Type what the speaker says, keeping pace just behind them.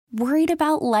Worried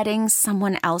about letting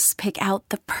someone else pick out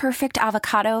the perfect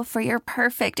avocado for your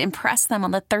perfect impress them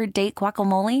on the third date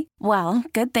guacamole? Well,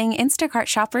 good thing Instacart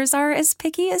shoppers are as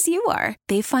picky as you are.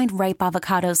 They find ripe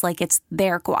avocados like it's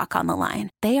their guac on the line.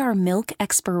 They are milk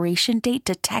expiration date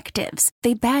detectives.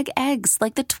 They bag eggs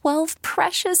like the 12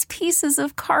 precious pieces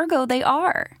of cargo they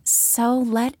are. So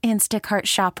let Instacart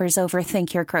shoppers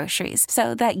overthink your groceries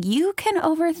so that you can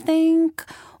overthink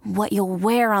what you'll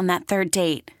wear on that third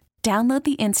date. Download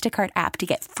the Instacart app to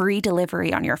get free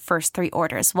delivery on your first 3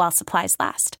 orders while supplies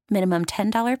last. Minimum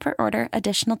 $10 per order.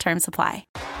 Additional terms apply.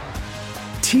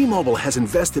 T-Mobile has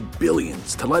invested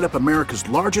billions to light up America's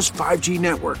largest 5G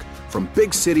network, from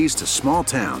big cities to small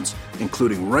towns,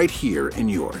 including right here in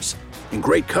yours. And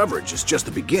great coverage is just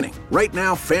the beginning. Right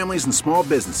now, families and small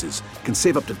businesses can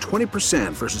save up to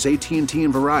 20% versus AT&T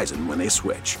and Verizon when they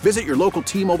switch. Visit your local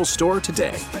T-Mobile store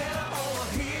today.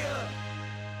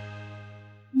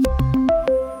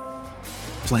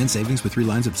 Plan savings with 3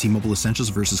 lines of T-Mobile Essentials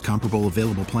versus comparable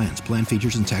available plans. Plan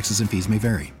features and taxes and fees may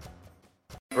vary.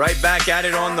 Right back at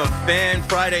it on the Fan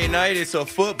Friday night. It's a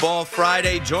football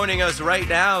Friday. Joining us right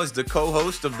now is the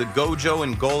co-host of the GoJo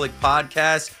and Golic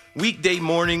podcast. Weekday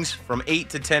mornings from 8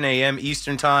 to 10 a.m.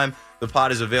 Eastern Time. The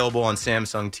pod is available on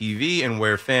Samsung TV and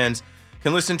where fans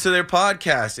can listen to their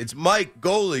podcast. It's Mike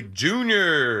Golic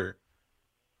Jr.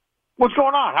 What's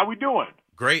going on? How we doing?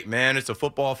 Great, man. It's a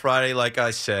football Friday, like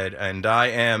I said, and I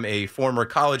am a former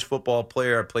college football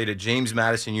player. I played at James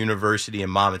Madison University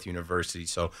and Monmouth University,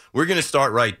 so we're going to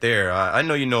start right there. I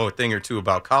know you know a thing or two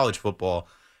about college football,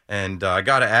 and I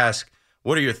got to ask,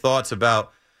 what are your thoughts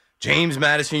about James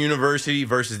Madison University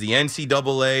versus the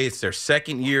NCAA? It's their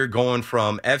second year going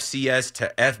from FCS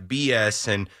to FBS,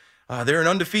 and they're an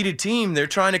undefeated team. They're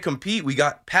trying to compete. We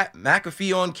got Pat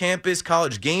McAfee on campus,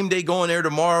 College Game Day going there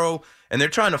tomorrow. And they're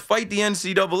trying to fight the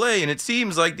NCAA, and it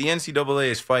seems like the NCAA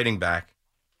is fighting back.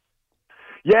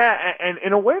 Yeah, and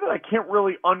in a way that I can't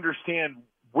really understand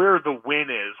where the win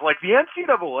is. Like, the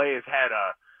NCAA has had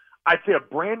I'd say a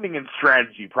branding and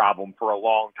strategy problem for a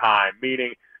long time,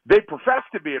 meaning they profess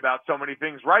to be about so many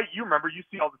things, right? You remember, you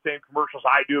see all the same commercials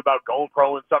I do about going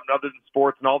pro and something other than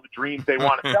sports and all the dreams they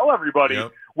want to tell everybody,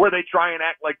 yep, where they try and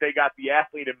act like they got the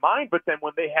athlete in mind, but then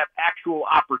when they have actual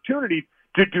opportunities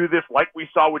to do this, like we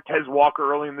saw with Tez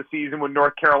Walker early in the season with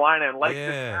North Carolina, and like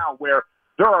this now, where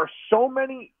there are so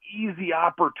many easy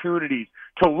opportunities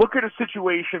to look at a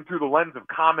situation through the lens of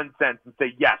common sense and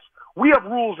say, yes, we have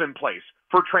rules in place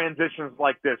for transitions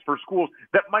like this, for schools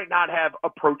that might not have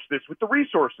approached this with the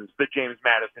resources that James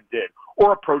Madison did,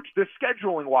 or approached this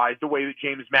scheduling-wise the way that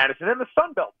James Madison and the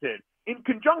Sun Belt did, in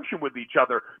conjunction with each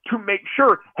other, to make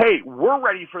sure, hey, we're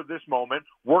ready for this moment.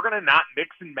 We're going to not mix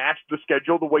and match the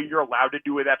schedule the way you're allowed to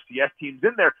do with FCS teams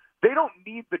in there. They don't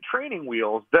need the training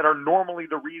wheels that are normally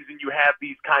the reason you have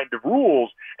these kind of rules.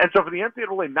 And so for the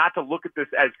NCAA not to look at this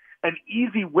as an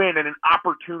easy win and an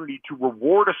opportunity to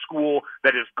reward a school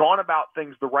that has gone about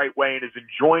things the right way and is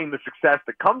enjoying the success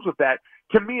that comes with that,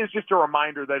 to me is just a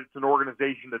reminder that it's an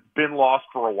organization that's been lost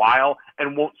for a while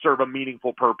and won't serve a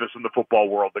meaningful purpose in the football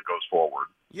world that goes forward.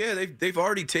 Yeah, they've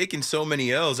already taken so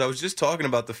many L's. I was just talking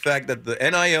about the fact that the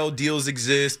NIL deals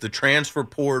exist, the transfer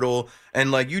portal,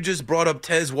 and like you just brought up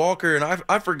Tez Walker, and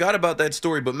I forgot about that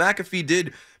story, but McAfee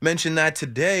did mention that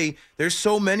today. There's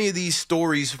so many of these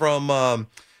stories from,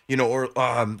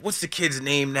 what's the kid's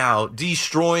name now?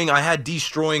 Destroying. I had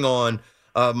Destroying on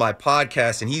my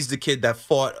podcast, and he's the kid that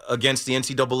fought against the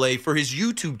NCAA for his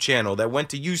YouTube channel that went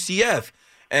to UCF.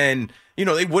 And,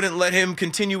 they wouldn't let him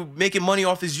continue making money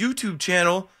off his YouTube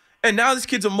channel. And now this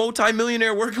kid's a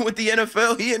multimillionaire working with the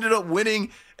NFL. He ended up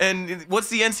winning. And what's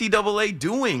the NCAA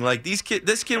doing? Like, this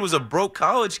kid was a broke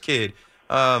college kid.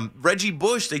 Reggie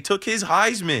Bush, they took his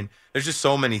Heisman. There's just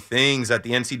so many things that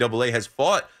the NCAA has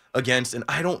fought against, and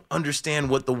I don't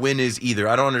understand what the win is either.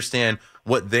 I don't understand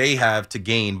what they have to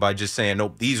gain by just saying,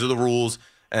 nope, these are the rules,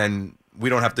 and we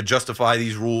don't have to justify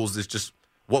these rules. It's just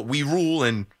what we rule,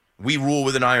 and we rule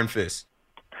with an iron fist.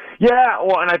 Yeah,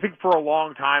 well, and I think for a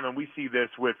long time, and we see this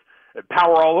with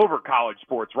power all over college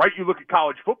sports, right? You look at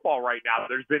college football right now,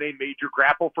 there's been a major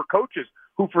grapple for coaches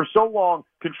who for so long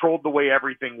controlled the way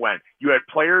everything went. You had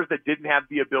players that didn't have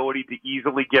the ability to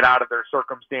easily get out of their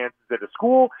circumstances at a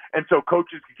school, and so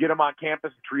coaches could get them on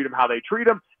campus and treat them how they treat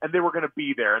them, and they were going to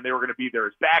be there, and they were going to be there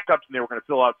as backups, and they were going to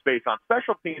fill out space on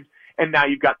special teams. And now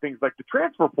you've got things like the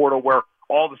transfer portal where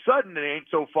all of a sudden it ain't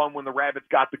so fun when the Rabbits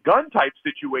got the gun type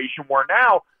situation where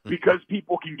now, because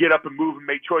people can get up and move and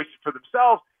make choices for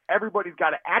themselves, everybody's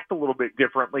got to act a little bit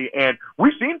differently. And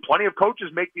we've seen plenty of coaches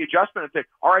make the adjustment and say,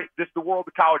 all right, this is the world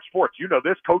of college sports.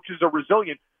 This, coaches are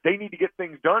resilient. They need to get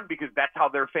things done because that's how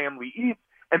their family eats.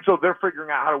 And so they're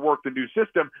figuring out how to work the new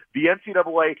system. The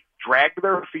NCAA dragged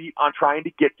their feet on trying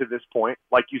to get to this point.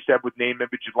 Like you said, with name,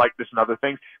 image, and likeness and other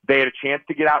things, they had a chance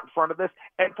to get out in front of this.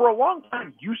 And for a long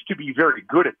time, used to be very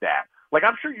good at that. Like,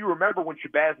 I'm sure you remember when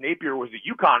Shabazz Napier was at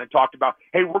UConn and talked about,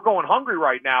 hey, we're going hungry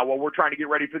right now while we're trying to get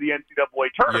ready for the NCAA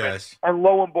tournament. Yes. And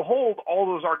lo and behold, all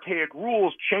those archaic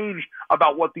rules changed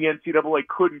about what the NCAA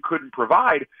could and couldn't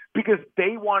provide because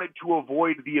they wanted to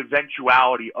avoid the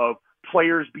eventuality of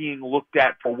players being looked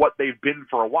at for what they've been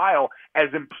for a while as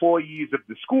employees of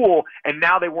the school, and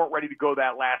now they weren't ready to go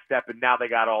that last step, and now they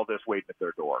got all this waiting at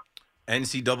their door.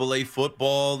 NCAA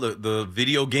football, the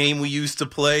video game we used to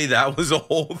play, that was a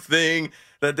whole thing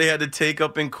that they had to take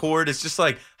up in court. It's just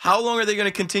like, how long are they going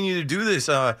to continue to do this?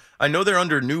 I know they're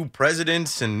under new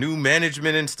presidents and new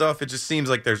management and stuff. It just seems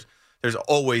like there's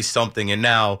always something. And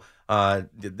now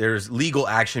there's legal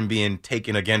action being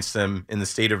taken against them in the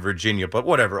state of Virginia. But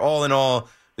whatever. All in all,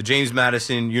 the James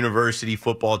Madison University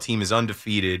football team is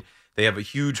undefeated. They have a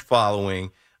huge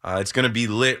following. It's going to be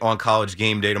lit on College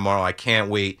Game Day tomorrow. I can't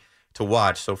wait to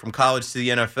watch. So from college to the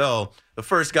NFL, the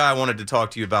first guy I wanted to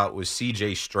talk to you about was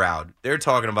C.J. Stroud. They're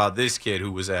talking about this kid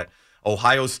who was at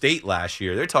Ohio State last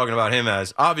year. They're talking about him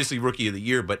as obviously Rookie of the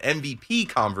Year, but MVP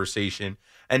conversation.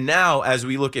 And now as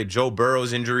we look at Joe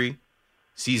Burrow's injury,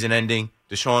 season ending,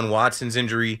 Deshaun Watson's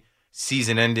injury,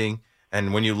 season ending,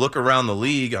 and when you look around the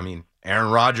league, I mean,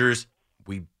 Aaron Rodgers,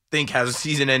 we think has a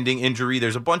season-ending injury.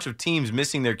 There's a bunch of teams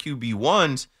missing their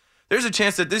QB1s. There's a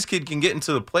chance that this kid can get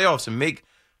into the playoffs and make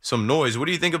some noise. What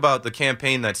do you think about the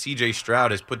campaign that C.J.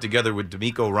 Stroud has put together with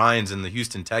DeMeco Ryans and the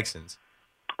Houston Texans?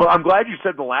 Well, I'm glad you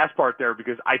said the last part there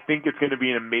because I think it's going to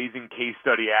be an amazing case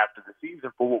study after the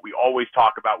season for what we always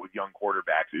talk about with young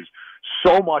quarterbacks is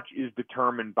so much is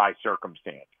determined by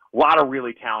circumstance. A lot of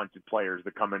really talented players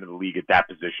that come into the league at that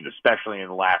position, especially in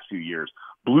the last few years.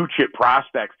 Blue chip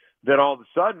prospects that all of a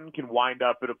sudden can wind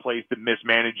up at a place that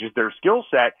mismanages their skill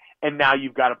set, and now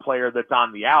you've got a player that's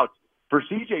on the outs. For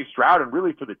C.J. Stroud and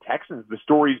really for the Texans, the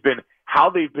story's been how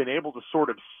they've been able to sort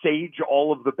of sage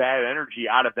all of the bad energy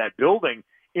out of that building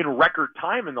in record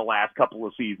time in the last couple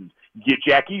of seasons. You get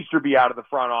Jack Easterby out of the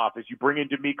front office. You bring in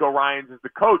DeMeco Ryans as the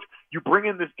coach. You bring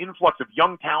in this influx of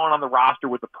young talent on the roster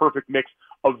with the perfect mix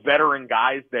of veteran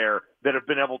guys there that have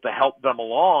been able to help them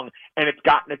along. And it's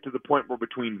gotten it to the point where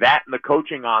between that and the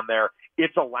coaching on there,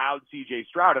 it's allowed C.J.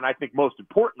 Stroud, and I think most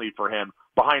importantly for him,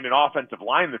 behind an offensive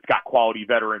line that's got quality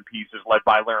veteran pieces led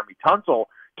by Laramie Tunsil,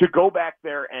 to go back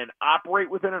there and operate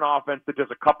within an offense that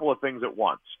does a couple of things at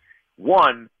once.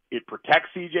 One, it protects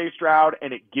C.J. Stroud,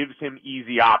 and it gives him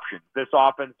easy options. This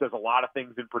offense does a lot of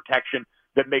things in protection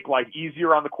that make life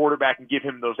easier on the quarterback and give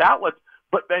him those outlets.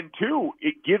 But then, two,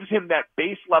 it gives him that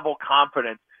base-level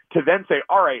confidence to then say,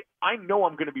 all right, I know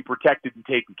I'm going to be protected and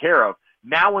taken care of.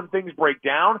 Now when things break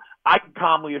down, I can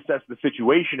calmly assess the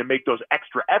situation and make those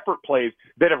extra effort plays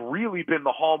that have really been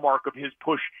the hallmark of his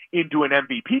push into an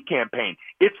MVP campaign.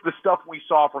 It's the stuff we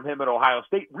saw from him at Ohio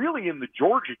State, really in the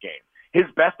Georgia game. His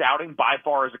best outing by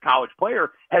far as a college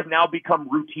player has now become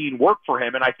routine work for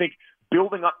him. And I think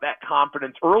building up that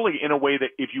confidence early in a way that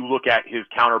if you look at his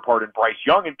counterpart in Bryce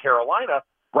Young in Carolina,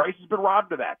 Bryce has been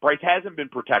robbed of that. Bryce hasn't been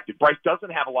protected. Bryce doesn't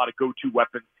have a lot of go-to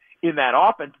weapons in that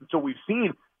offense. And so we've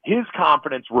seen his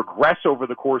confidence regress over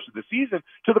the course of the season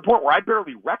to the point where I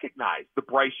barely recognize the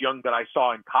Bryce Young that I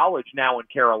saw in college now in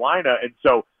Carolina. And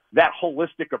so that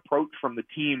holistic approach from the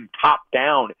team top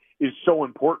down is so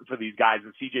important for these guys,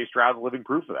 and C.J. Stroud's living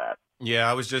proof of that. Yeah,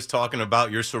 I was just talking about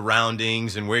your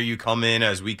surroundings and where you come in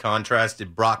as we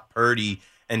contrasted Brock Purdy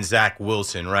and Zach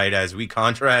Wilson, right? As we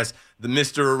contrast the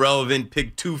Mr. Irrelevant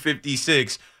pick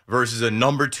 256 versus a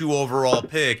number 2 overall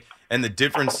pick, and the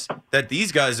difference that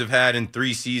these guys have had in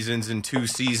 3 seasons and 2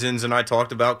 seasons. And I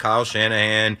talked about Kyle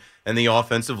Shanahan and the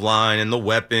offensive line and the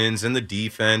weapons and the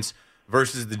defense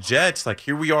versus the Jets. Like,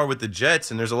 here we are with the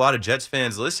Jets, and there's a lot of Jets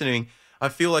fans listening. I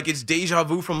feel like it's deja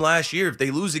vu from last year. If they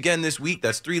lose again this week,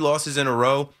 that's 3 losses in a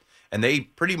row. And they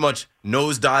pretty much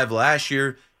nosedive last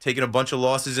year, taking a bunch of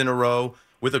losses in a row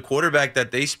with a quarterback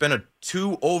that they spent a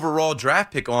 2 overall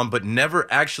draft pick on but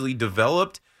never actually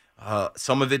developed.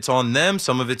 Some of it's on them,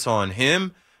 some of it's on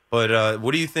him. But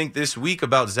what do you think this week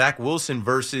about Zach Wilson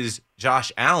versus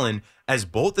Josh Allen, as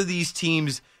both of these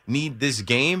teams need this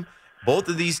game? Both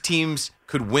of these teams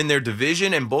could win their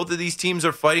division, and both of these teams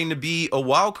are fighting to be a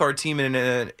wild card team in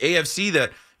an AFC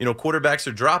that, you know, quarterbacks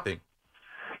are dropping.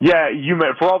 Yeah,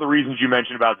 for all the reasons you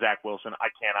mentioned about Zach Wilson, I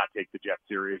cannot take the Jets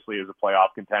seriously as a playoff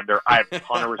contender. I have a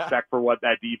ton of respect for what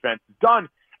that defense has done.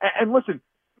 And listen,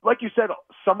 like you said,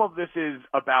 some of this is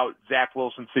about Zach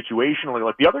Wilson situationally.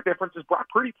 Like, the other difference is Brock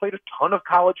Purdy played a ton of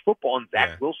college football, and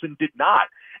Zach Wilson did not.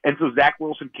 And so Zach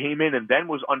Wilson came in and then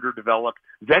was underdeveloped,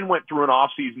 then went through an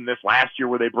offseason this last year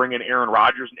where they bring in Aaron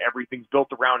Rodgers and everything's built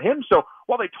around him. So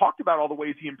while they talked about all the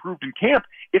ways he improved in camp,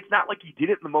 it's not like he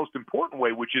did it in the most important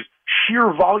way, which is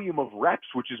sheer volume of reps,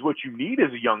 which is what you need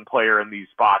as a young player in these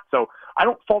spots. So I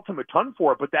don't fault him a ton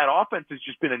for it, but that offense has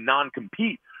just been a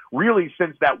non-compete really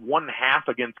since that 1 half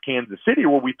against Kansas City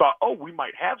where we thought, oh, we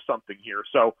might have something here.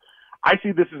 So I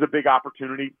see this as a big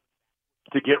opportunity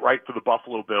to get right for the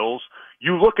Buffalo Bills.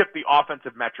 You look at the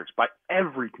offensive metrics by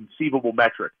every conceivable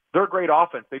metric. They're a great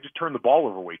offense. They just turned the ball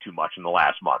over way too much in the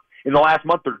last month. In the last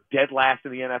month, they're dead last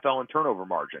in the NFL in turnover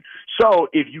margin. So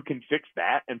if you can fix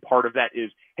that, and part of that is,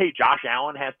 hey, Josh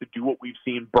Allen has to do what we've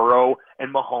seen Burrow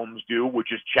and Mahomes do,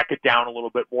 which is check it down a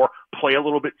little bit more, play a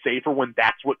little bit safer when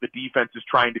that's what the defense is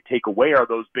trying to take away are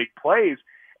those big plays.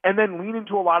 And then lean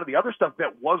into a lot of the other stuff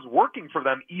that was working for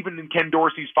them, even in Ken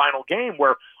Dorsey's final game,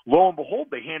 where, lo and behold,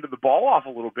 they handed the ball off a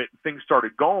little bit and things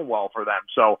started going well for them.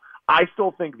 So I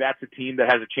still think that's a team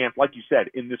that has a chance, like you said,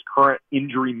 in this current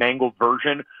injury-mangled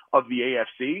version of the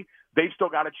AFC. They've still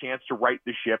got a chance to right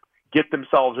the ship, get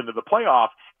themselves into the playoff,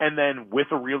 and then with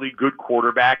a really good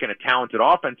quarterback and a talented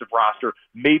offensive roster,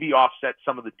 maybe offset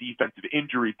some of the defensive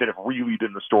injuries that have really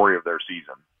been the story of their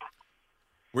season.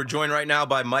 We're joined right now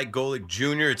by Mike Golic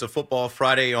Jr. It's a Football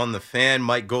Friday on the Fan.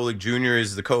 Mike Golic Jr.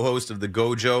 is the co-host of the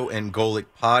GoJo and Golic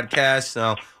podcast.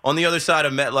 Now, on the other side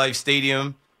of MetLife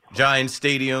Stadium, Giants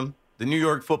Stadium, the New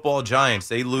York Football Giants,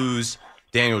 they lose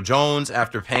Daniel Jones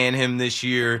after paying him this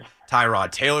year.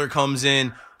 Tyrod Taylor comes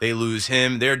in. They lose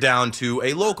him. They're down to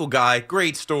a local guy.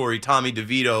 Great story, Tommy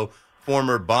DeVito,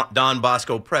 former Don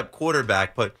Bosco prep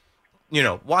quarterback. But, you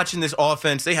know, watching this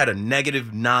offense, they had a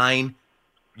negative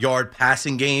 9-yard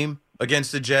passing game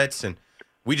against the Jets, and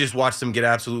we just watched them get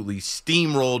absolutely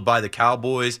steamrolled by the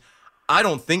Cowboys. I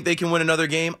don't think they can win another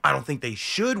game. I don't think they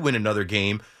should win another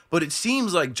game, but it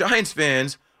seems like Giants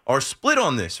fans are split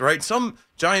on this, right? Some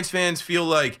Giants fans feel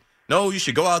like, no, you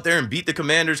should go out there and beat the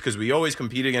Commanders because we always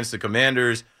compete against the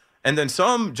Commanders. And then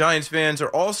some Giants fans are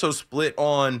also split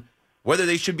on whether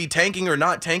they should be tanking or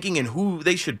not tanking and who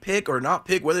they should pick or not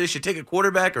pick, whether they should take a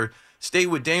quarterback or stay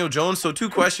with Daniel Jones. So 2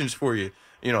 questions for you.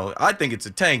 You know, I think it's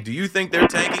a tank. Do you think they're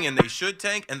tanking and they should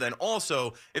tank? And then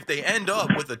also, if they end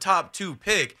up with a top 2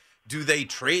 pick, do they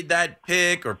trade that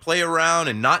pick or play around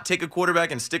and not take a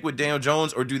quarterback and stick with Daniel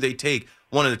Jones, or do they take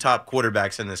one of the top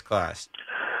quarterbacks in this class?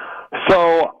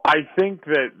 So I think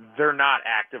that they're not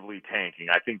actively tanking.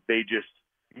 I think they just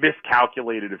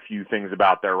miscalculated a few things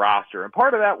about their roster. And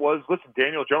part of that was, listen,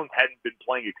 Daniel Jones hadn't been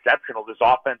playing exceptional. This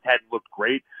offense hadn't looked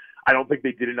great. I don't think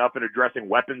they did enough in addressing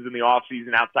weapons in the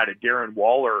offseason outside of Darren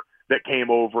Waller that came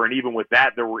over. And even with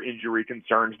that, there were injury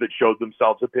concerns that showed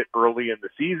themselves a bit early in the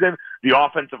season. The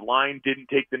offensive line didn't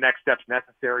take the next steps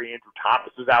necessary. Andrew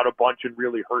Thomas was out a bunch and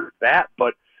really hurt that.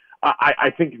 But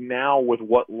I think now with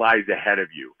what lies ahead of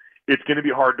you, it's going to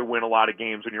be hard to win a lot of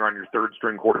games when you're on your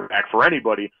third-string quarterback for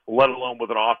anybody, let alone with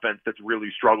an offense that's really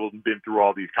struggled and been through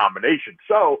all these combinations.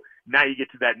 So now you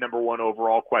get to that number 1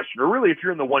 overall question, or really if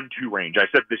you're in the 1-2 range. I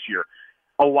said this year,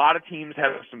 a lot of teams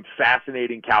have some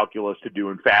fascinating calculus to do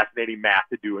and fascinating math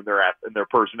to do in their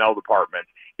personnel department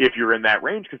if you're in that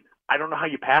range, because I don't know how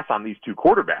you pass on these 2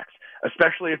 quarterbacks,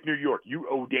 especially if New York, you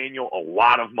owe Daniel a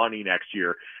lot of money next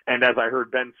year. And as I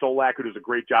heard Ben Solak, who does a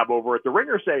great job over at The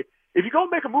Ringer, say, if you go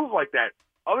and make a move like that,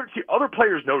 other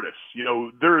players notice. You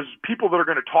know, there's people that are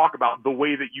going to talk about the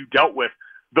way that you dealt with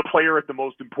the player at the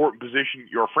most important position in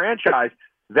your franchise.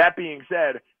 That being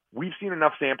said, we've seen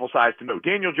enough sample size to know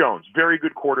Daniel Jones, very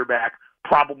good quarterback,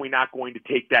 probably not going to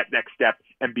take that next step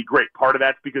and be great. Part of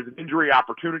that's because of injury,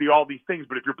 opportunity, all these things.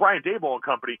 But if you're Brian Daboll and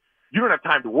company, you don't have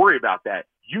time to worry about that.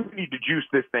 You need to juice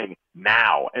this thing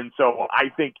now. And so I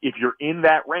think if you're in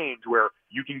that range where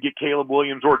you can get Caleb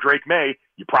Williams or Drake May,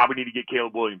 you probably need to get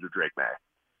Caleb Williams or Drake May.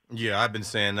 Yeah, I've been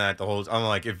saying that the whole. I'm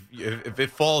like, if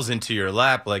it falls into your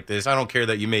lap like this, I don't care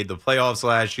that you made the playoffs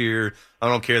last year. I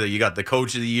don't care that you got the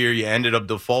coach of the year. You ended up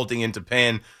defaulting into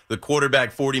paying the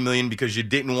quarterback $40 million because you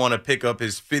didn't want to pick up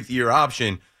his 5th-year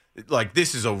option. Like,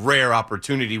 this is a rare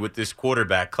opportunity with this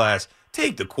quarterback class.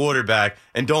 Take the quarterback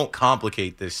and don't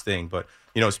complicate this thing. But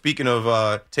you know, speaking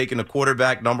of taking a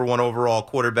quarterback, number 1 overall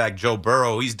quarterback Joe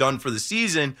Burrow, he's done for the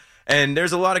season, and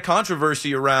there's a lot of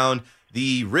controversy around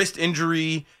the wrist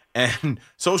injury. And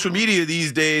social media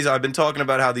these days, I've been talking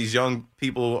about how these young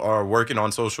people are working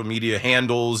on social media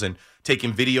handles and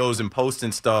taking videos and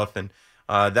posting stuff. And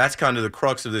that's kind of the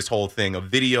crux of this whole thing. A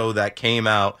video that came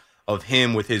out of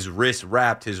him with his wrist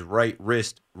wrapped, his right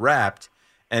wrist wrapped.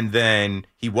 and then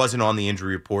he wasn't on the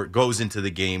injury report, goes into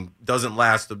the game, doesn't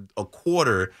last a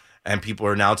quarter, and people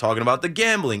are now talking about the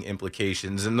gambling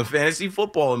implications and the fantasy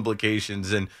football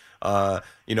implications, and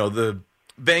the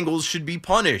Bengals should be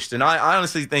punished. And I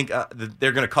honestly think that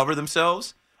they're going to cover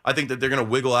themselves. I think that they're going to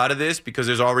wiggle out of this because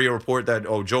there's already a report that,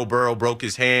 Joe Burrow broke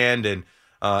his hand and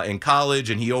in college,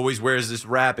 and he always wears this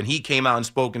wrap, and he came out and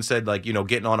spoke and said,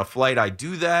 getting on a flight, I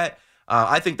do that.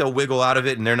 I think they'll wiggle out of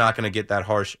it, and they're not going to get that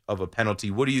harsh of a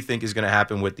penalty. What do you think is going to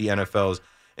happen with the NFL's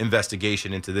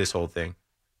investigation into this whole thing?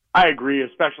 I agree,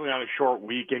 especially on a short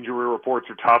week. Injury reports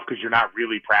are tough because you're not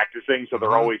really practicing, so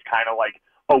they're always kind of like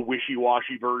a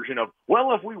wishy-washy version of,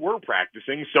 well, if we were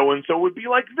practicing, so-and-so would be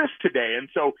like this today. And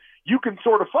so you can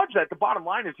sort of fudge that. The bottom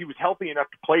line is he was healthy enough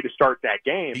to play to start that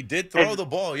game. He did throw the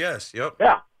ball, yes. Yep.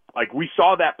 Yeah. Like, we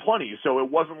saw that plenty, so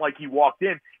it wasn't like he walked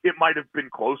in. It might have been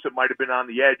close. It might have been on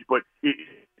the edge, but it's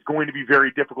going to be very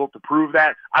difficult to prove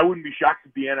that. I wouldn't be shocked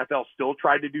if the NFL still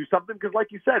tried to do something because, like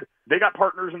you said, they got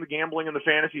partners in the gambling and the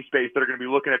fantasy space that are going to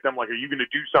be looking at them like, are you going to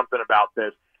do something about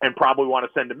this? And probably want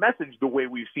to send a message the way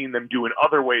we've seen them do in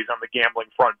other ways on the gambling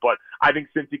front. But I think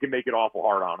Cincy can make it awful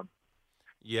hard on him.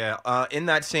 Yeah, in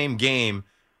that same game,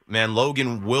 man,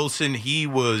 Logan Wilson, he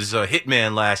was a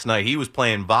hitman last night. He was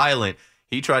playing violent.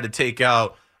 He tried to take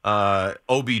out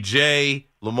OBJ,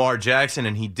 Lamar Jackson,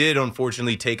 and he did,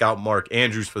 unfortunately, take out Mark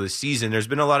Andrews for the season. There's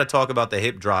been a lot of talk about the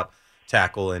hip drop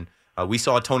tackle, and we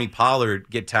saw Tony Pollard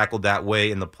get tackled that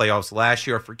way in the playoffs last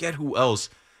year. I forget who else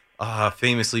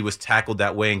famously was tackled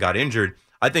that way and got injured.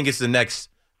 I think it's the next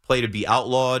tackle to be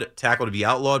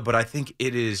outlawed, but I think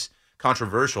it is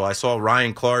controversial. I saw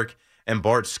Ryan Clark and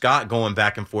Bart Scott going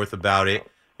back and forth about it.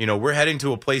 We're heading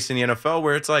to a place in the NFL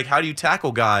where it's like, how do you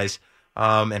tackle guys?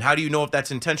 And how do you know if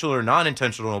that's intentional or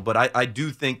non-intentional? But I do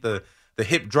think the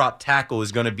hip drop tackle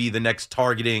is going to be the next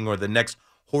targeting or the next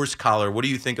horse collar. What do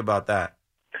you think about that?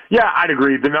 Yeah, I'd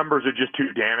agree. The numbers are just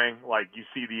too damning. Like, you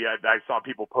see I saw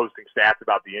people posting stats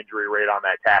about the injury rate on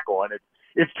that tackle, and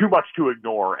it's too much to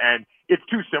ignore. And it's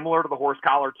too similar to the horse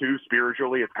collar, too,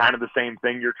 spiritually. It's kind of the same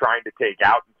thing you're trying to take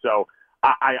out. And so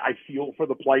I feel for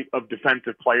the plight of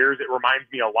defensive players. It reminds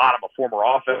me a lot. I'm a former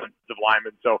offensive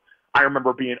lineman, so I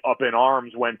remember being up in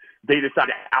arms when they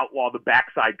decided to outlaw the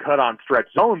backside cut on stretch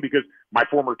zone because my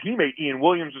former teammate, Ian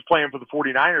Williams, was playing for the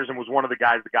 49ers and was one of the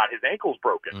guys that got his ankles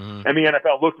broken. Mm-hmm. And the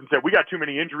NFL looked and said, we got too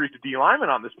many injuries to D linemen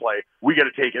on this play. We got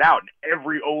to take it out. And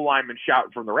every O lineman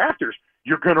shouted from the rafters,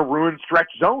 you're going to ruin stretch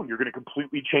zone. You're going to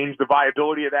completely change the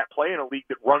viability of that play in a league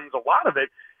that runs a lot of it.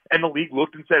 And the league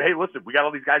looked and said, hey, listen, we got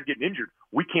all these guys getting injured.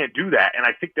 We can't do that. And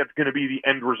I think that's going to be the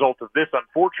end result of this,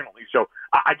 unfortunately. So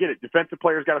I get it. Defensive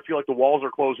players got to feel like the walls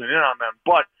are closing in on them.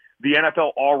 But the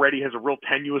NFL already has a real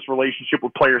tenuous relationship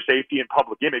with player safety and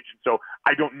public image. And so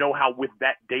I don't know how with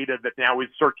that data that now is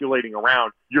circulating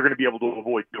around, you're going to be able to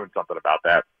avoid doing something about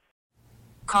that.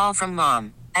 Call from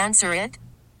mom. Answer it.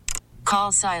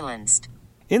 Call silenced.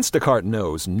 Instacart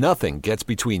knows nothing gets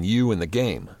between you and the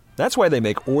game. That's why they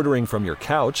make ordering from your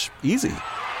couch easy.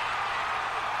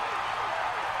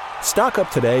 Stock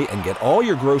up today and get all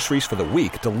your groceries for the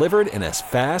week delivered in as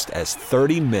fast as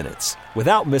 30 minutes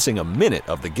without missing a minute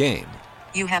of the game.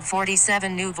 You have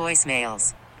 47 new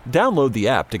voicemails. Download the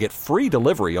app to get free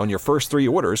delivery on your first 3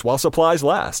 orders while supplies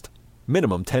last.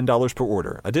 Minimum $10 per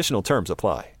order. Additional terms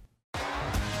apply.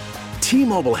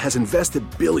 T-Mobile has invested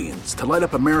billions to light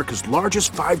up America's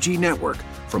largest 5G network,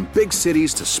 from big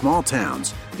cities to small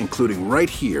towns, including right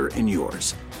here in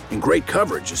yours. And great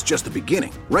coverage is just the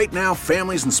beginning. Right now,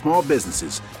 families and small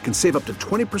businesses can save up to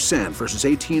 20% versus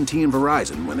AT&T and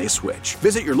Verizon when they switch.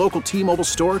 Visit your local T-Mobile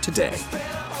store today.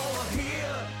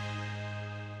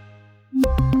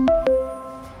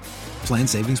 Plan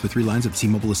savings with 3 lines of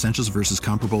T-Mobile Essentials versus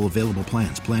comparable available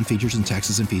plans. Plan features and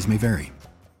taxes and fees may vary.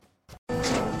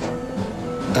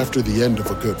 After the end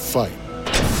of a good fight,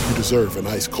 you deserve an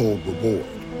ice-cold reward.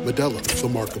 Modelo is the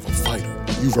mark of a fighter.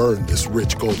 You've earned this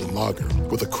rich golden lager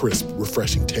with a crisp,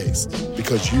 refreshing taste.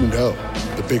 Because you know,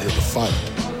 the bigger the fight,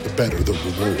 the better the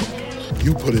reward.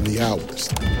 You put in the hours,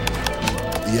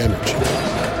 the energy,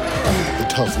 the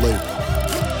tough labor.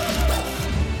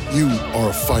 You are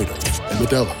a fighter, and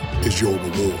Modelo is your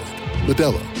reward.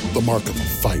 Modelo, the mark of a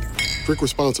fighter. Drink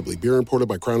responsibly. Beer imported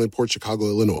by Crown Imports, Chicago,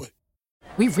 Illinois.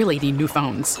 We really need new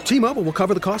phones. T-Mobile will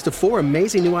cover the cost of 4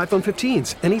 amazing new iPhone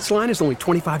 15s, and each line is only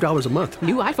 $25 a month.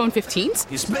 New iPhone 15s?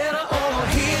 It's better over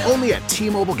here. Only at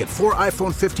T-Mobile, get 4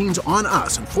 iPhone 15s on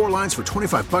us and 4 lines for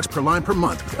 $25 per line per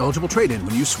month with eligible trade-in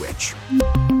when you switch.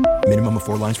 Minimum of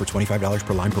 4 lines for $25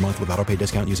 per line per month with autopay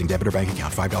discount using debit or bank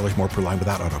account. $5 more per line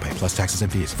without autopay, plus taxes and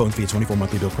fees. Phone fee at 24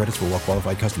 monthly bill credits for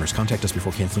well-qualified customers. Contact us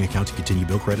before canceling account to continue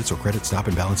bill credits or credit stop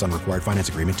and balance on required finance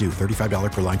agreement due.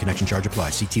 $35 per line connection charge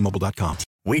applies. See T-Mobile.com.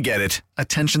 We get it.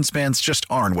 Attention spans just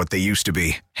aren't what they used to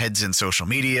be. Heads in social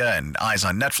media and eyes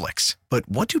on Netflix. But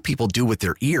what do people do with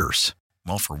their ears?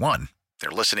 Well, for one, they're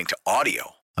listening to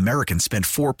audio. Americans spend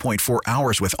 4.4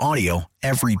 hours with audio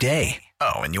every day.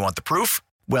 Oh, and you want the proof?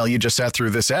 Well, you just sat through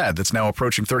this ad that's now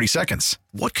approaching 30 seconds.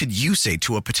 What could you say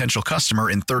to a potential customer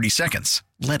in 30 seconds?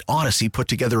 Let Odyssey put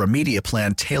together a media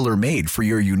plan tailor-made for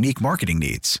your unique marketing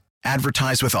needs.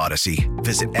 Advertise with Odyssey.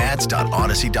 Visit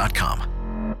ads.odyssey.com.